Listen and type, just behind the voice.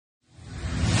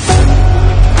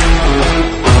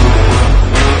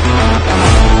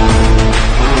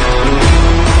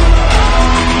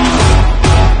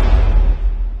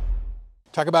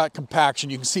Talk about compaction.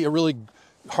 You can see a really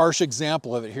harsh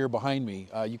example of it here behind me.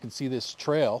 You can see this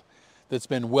trail that's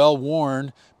been well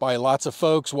worn by lots of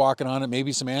folks walking on it,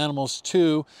 maybe some animals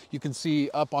too. You can see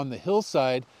up on the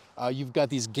hillside, you've got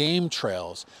these game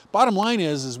trails. Bottom line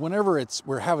is whenever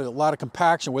we're having a lot of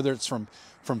compaction, whether it's from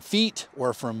feet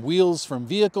or from wheels from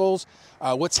vehicles,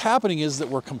 what's happening is that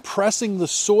we're compressing the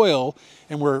soil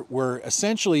and we're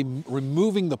essentially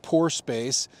removing the pore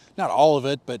space, not all of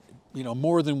it, but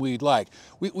more than we'd like.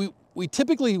 We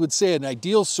typically would say an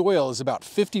ideal soil is about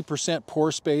 50%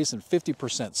 pore space and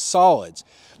 50% solids.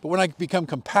 But when I become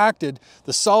compacted,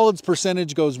 the solids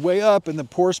percentage goes way up and the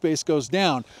pore space goes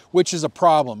down, which is a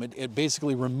problem. It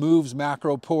basically removes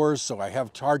macro pores, so I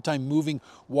have a hard time moving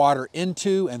water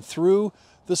into and through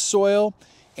the soil,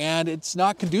 and it's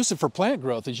not conducive for plant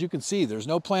growth. As you can see, there's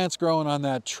no plants growing on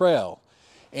that trail.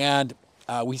 And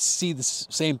we see the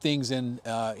same things in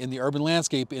the urban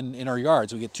landscape in our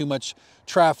yards. We get too much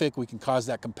traffic, we can cause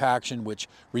that compaction, which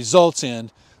results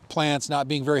in plants not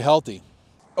being very healthy.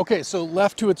 Okay, so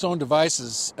left to its own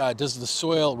devices, does the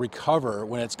soil recover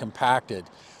when it's compacted?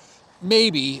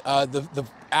 Maybe. The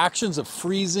actions of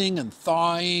freezing and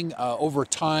thawing over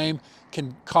time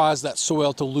can cause that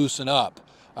soil to loosen up.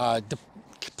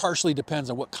 Partially depends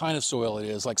on what kind of soil it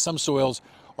is. Like some soils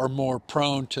are more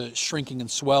prone to shrinking and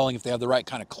swelling if they have the right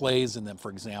kind of clays in them, for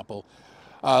example.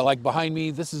 Like behind me,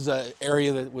 this is an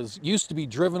area that used to be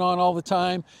driven on all the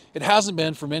time. It hasn't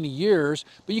been for many years,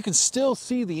 but you can still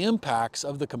see the impacts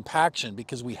of the compaction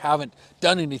because we haven't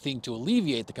done anything to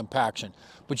alleviate the compaction.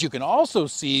 But you can also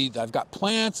see that I've got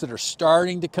plants that are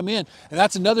starting to come in. And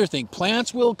that's another thing.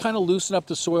 Plants will kind of loosen up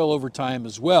the soil over time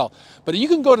as well. But you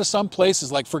can go to some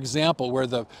places, like for example, where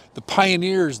the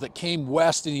pioneers that came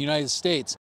west in the United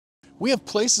States, we have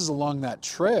places along that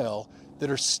trail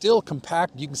that are still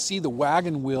compacted. You can see the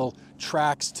wagon wheel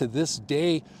tracks to this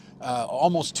day,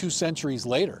 almost 2 centuries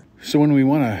later. So when we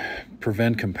want to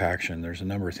prevent compaction, there's a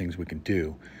number of things we can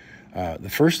do. The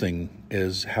first thing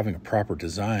is having a proper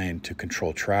design to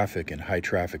control traffic in high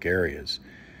traffic areas.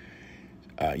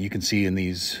 You can see in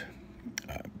these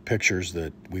pictures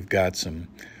that we've got some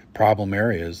problem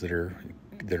areas that are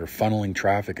funneling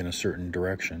traffic in a certain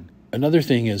direction. Another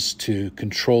thing is to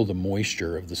control the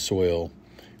moisture of the soil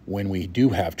when we do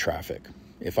have traffic.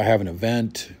 If I have an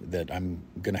event that I'm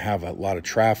going to have a lot of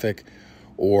traffic,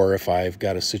 or if I've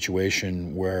got a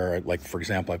situation where, like for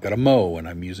example, I've got a mow and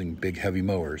I'm using big heavy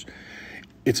mowers,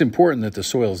 it's important that the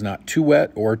soil is not too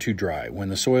wet or too dry. When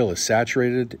the soil is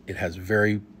saturated, it has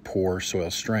very poor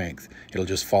soil strength. It'll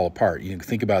just fall apart. You can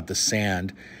think about the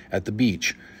sand at the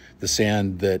beach. The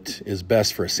sand that is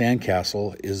best for a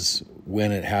sandcastle is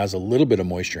when it has a little bit of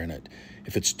moisture in it.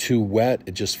 If it's too wet,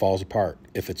 it just falls apart.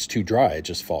 If it's too dry, it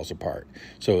just falls apart.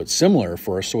 So it's similar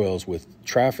for our soils with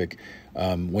traffic.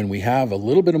 When we have a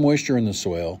little bit of moisture in the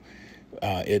soil,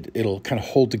 it'll kind of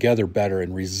hold together better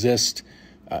and resist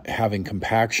having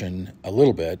compaction a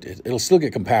little bit. It'll still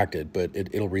get compacted, but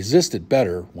it'll resist it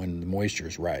better when the moisture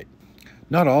is right.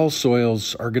 Not all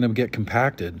soils are going to get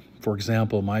compacted. For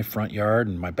example, my front yard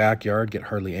and my backyard get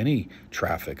hardly any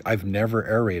traffic. I've never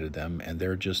aerated them, and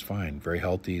they're just fine, very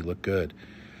healthy, look good.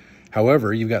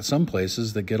 However, you've got some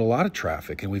places that get a lot of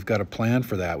traffic, and we've got to plan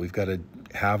for that. We've got to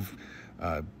have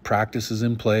practices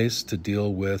in place to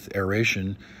deal with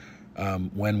aeration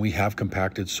when we have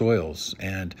compacted soils.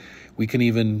 And we can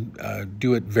even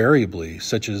do it variably,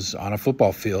 such as on a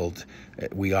football field.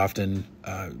 We often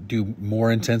do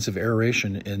more intensive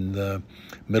aeration in the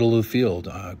middle of the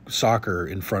field, soccer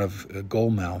in front of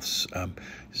goal mouths.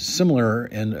 Similar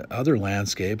in other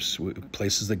landscapes,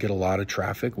 places that get a lot of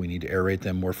traffic, we need to aerate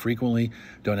them more frequently.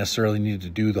 Don't necessarily need to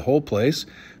do the whole place,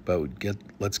 but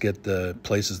let's get the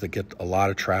places that get a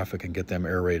lot of traffic and get them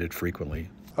aerated frequently.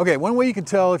 Okay, one way you can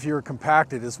tell if you're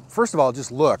compacted is, first of all,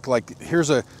 just look. Like here's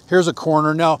a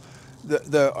corner. Now,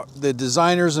 the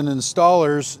designers and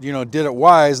installers, did it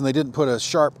wise, and they didn't put a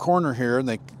sharp corner here, and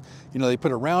they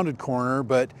put a rounded corner.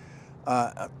 But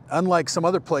unlike some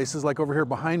other places, like over here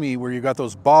behind me, where you got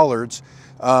those bollards,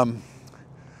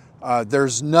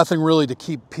 there's nothing really to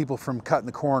keep people from cutting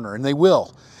the corner, and they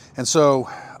will. And so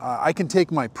I can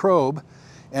take my probe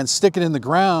and stick it in the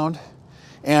ground.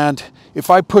 And if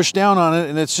I push down on it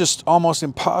and it's just almost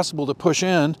impossible to push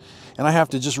in, and I have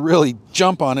to just really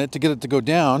jump on it to get it to go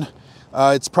down,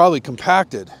 it's probably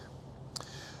compacted.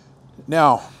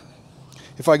 Now,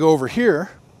 if I go over here,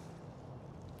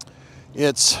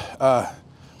 it's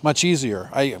much easier.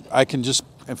 I can just,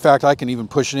 in fact, I can even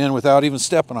push it in without even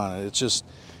stepping on it.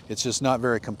 It's just not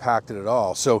very compacted at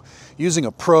all. So using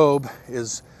a probe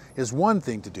is is one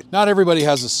thing to do. Not everybody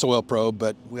has a soil probe,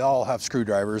 but we all have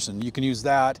screwdrivers, and you can use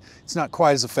that. It's not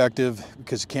quite as effective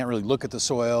because you can't really look at the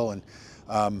soil, and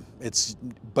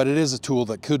but it is a tool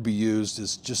that could be used,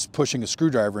 is just pushing a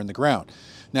screwdriver in the ground.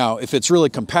 Now, if it's really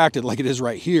compacted like it is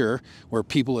right here, where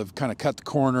people have kind of cut the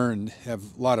corner and have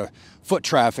a lot of foot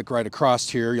traffic right across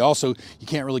here, you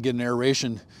can't really get an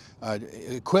aeration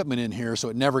equipment in here, so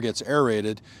it never gets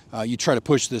aerated. You try to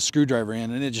push this screwdriver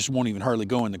in and it just won't even hardly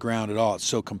go in the ground at all. It's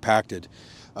so compacted.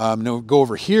 Now go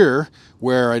over here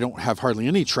where I don't have hardly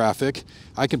any traffic.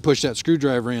 I can push that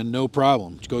screwdriver in no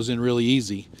problem. It goes in really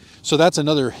easy. So that's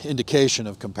another indication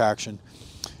of compaction.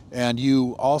 And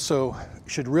you also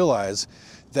should realize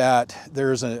that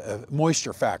there's a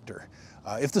moisture factor.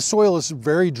 If the soil is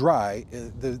very dry,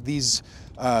 these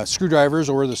screwdrivers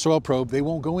or the soil probe, they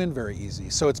won't go in very easy.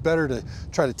 So it's better to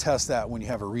try to test that when you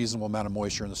have a reasonable amount of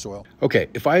moisture in the soil. Okay,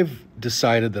 if I've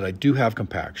decided that I do have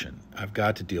compaction, I've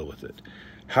got to deal with it.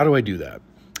 How do I do that?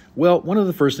 Well, one of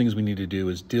the first things we need to do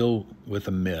is deal with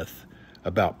a myth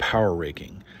about power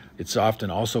raking. It's often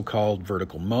also called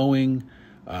vertical mowing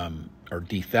or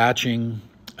dethatching.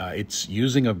 It's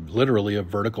using literally a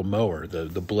vertical mower.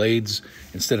 The blades,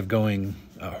 instead of going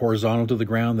horizontal to the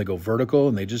ground, they go vertical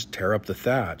and they just tear up the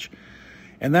thatch.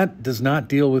 And that does not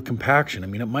deal with compaction. I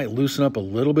mean, it might loosen up a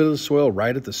little bit of the soil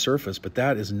right at the surface, but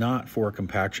that is not for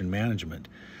compaction management.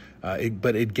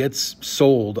 But it gets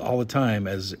sold all the time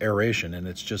as aeration, and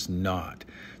it's just not.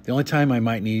 The only time I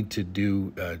might need to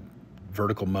do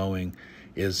vertical mowing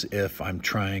is if I'm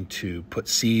trying to put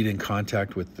seed in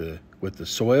contact with the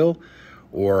soil,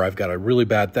 or I've got a really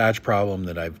bad thatch problem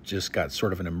that I've just got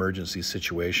sort of an emergency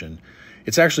situation.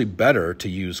 It's actually better to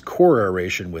use core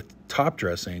aeration with top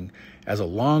dressing as a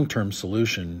long-term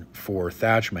solution for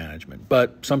thatch management.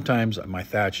 But sometimes my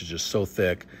thatch is just so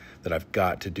thick that I've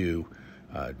got to do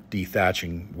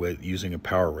dethatching with using a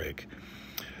power rake.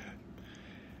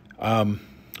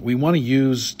 We want to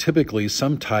use typically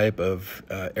some type of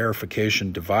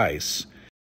aerification device.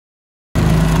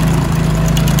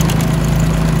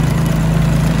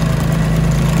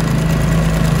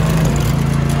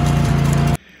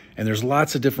 And there's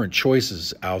lots of different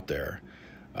choices out there.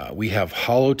 We have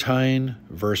hollow tine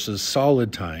versus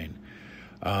solid tine.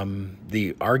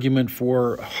 The argument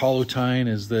for hollow tine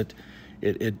is that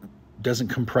it doesn't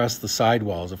compress the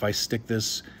sidewalls. If I stick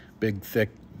this big, thick,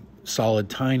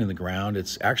 solid tine in the ground,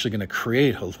 it's actually going to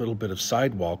create a little bit of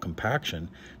sidewall compaction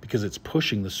because it's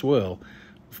pushing the soil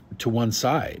to one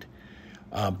side.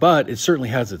 But it certainly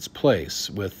has its place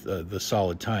with the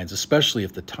solid tines, especially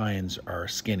if the tines are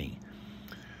skinny.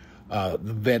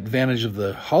 The advantage of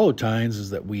the hollow tines is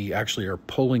that we actually are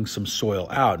pulling some soil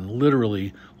out and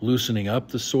literally loosening up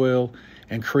the soil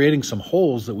and creating some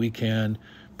holes that we can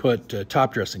put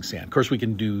top dressing sand. Of course, we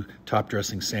can do top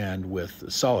dressing sand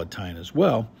with solid tine as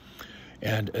well,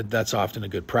 and that's often a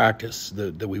good practice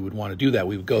that we would want to do that.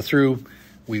 We would go through,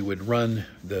 we would run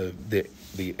the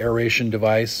aeration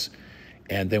device,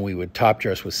 and then we would top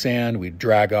dress with sand. We'd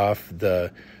drag off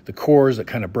the cores that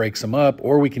kind of breaks them up,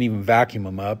 or we can even vacuum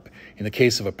them up. In the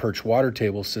case of a perch water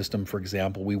table system, for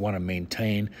example, we want to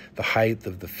maintain the height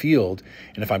of the field.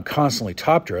 And if I'm constantly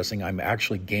top dressing, I'm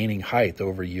actually gaining height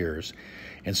over years.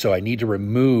 And so I need to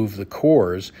remove the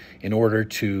cores in order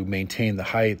to maintain the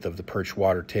height of the perch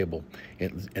water table.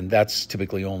 And that's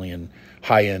typically only in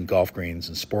high-end golf greens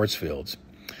and sports fields.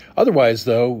 Otherwise,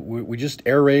 though, we just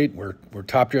aerate. We're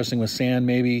top dressing with sand,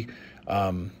 maybe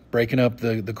breaking up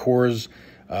the cores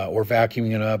or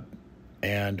vacuuming it up.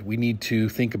 And we need to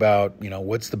think about,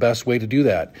 what's the best way to do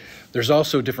that. There's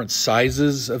also different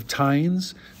sizes of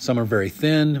tines. Some are very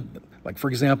thin. Like, for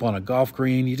example, on a golf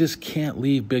green, you just can't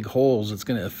leave big holes. It's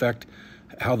going to affect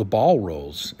how the ball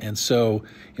rolls. And so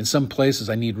in some places,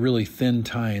 I need really thin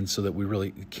tines so that we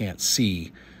really can't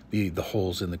see the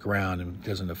holes in the ground and it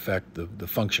doesn't affect the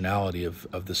functionality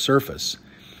of the surface.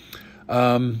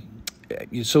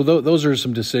 So those are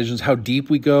some decisions. How deep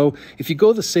we go. If you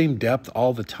go the same depth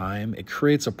all the time, it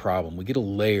creates a problem. We get a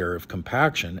layer of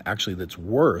compaction, actually, that's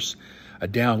worse.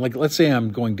 Down, like let's say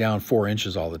I'm going down 4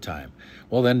 inches all the time.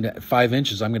 Well, then 5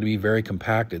 inches, I'm going to be very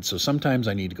compacted. So sometimes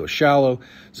I need to go shallow.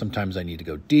 Sometimes I need to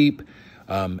go deep.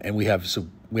 And we have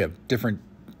different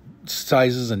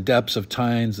sizes and depths of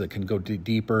tines that can go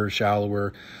deeper,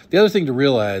 shallower. The other thing to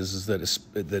realize is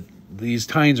that these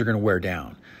tines are going to wear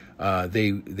down.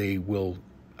 They will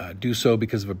do so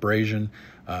because of abrasion.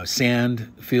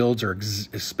 Sand fields are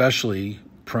especially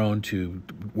prone to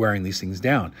wearing these things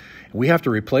down. We have to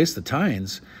replace the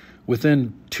tines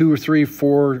within 2 or 3,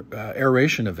 4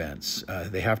 aeration events.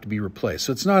 They have to be replaced.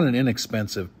 So it's not an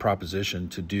inexpensive proposition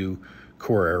to do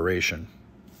core aeration.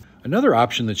 Another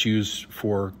option that's used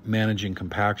for managing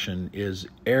compaction is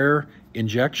air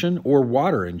injection or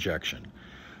water injection.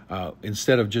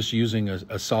 Instead of just using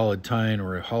a solid tine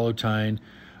or a hollow tine,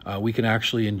 we can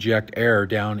actually inject air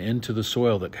down into the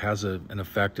soil that has an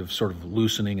effect of sort of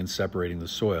loosening and separating the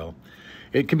soil.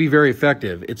 It can be very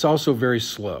effective. It's also very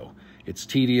slow. It's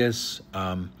tedious.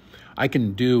 I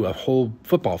can do a whole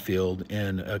football field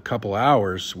in a couple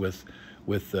hours with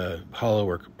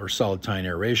hollow or solid tine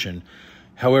aeration.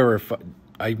 However, if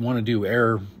I want to do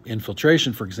air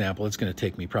infiltration, for example, it's going to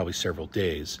take me probably several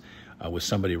days with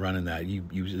somebody running that. You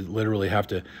literally have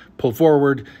to pull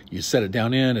forward, you set it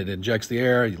down in, it injects the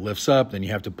air, it lifts up, then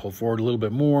you have to pull forward a little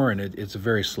bit more, and it's a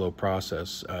very slow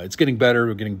process. It's getting better,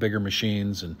 we're getting bigger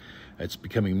machines, and it's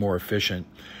becoming more efficient.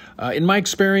 In my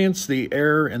experience, the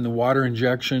air and the water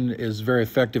injection is very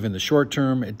effective in the short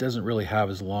term. It doesn't really have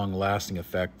as long-lasting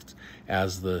effect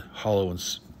as the hollow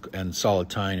and solid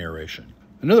tine aeration.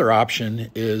 Another option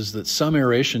is that some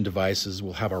aeration devices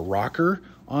will have a rocker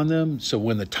on them, so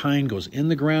when the tine goes in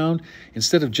the ground,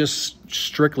 instead of just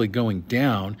strictly going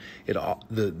down,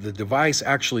 the device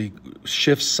actually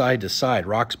shifts side to side,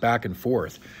 rocks back and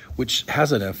forth, which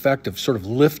has an effect of sort of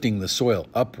lifting the soil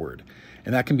upward.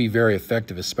 And that can be very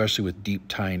effective, especially with deep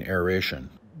tine aeration.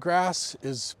 Grass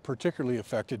is particularly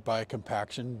affected by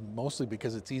compaction, mostly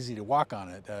because it's easy to walk on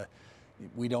it.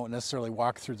 We don't necessarily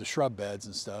walk through the shrub beds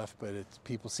and stuff, but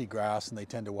people see grass and they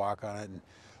tend to walk on it,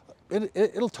 and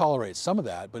it'll tolerate some of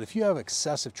that. But if you have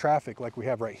excessive traffic like we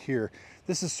have right here,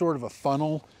 this is sort of a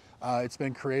funnel. It's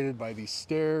been created by these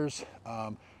stairs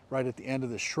right at the end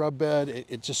of the shrub bed.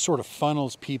 It just sort of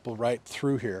funnels people right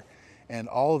through here. And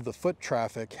all of the foot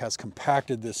traffic has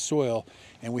compacted this soil,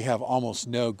 and we have almost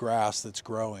no grass that's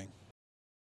growing.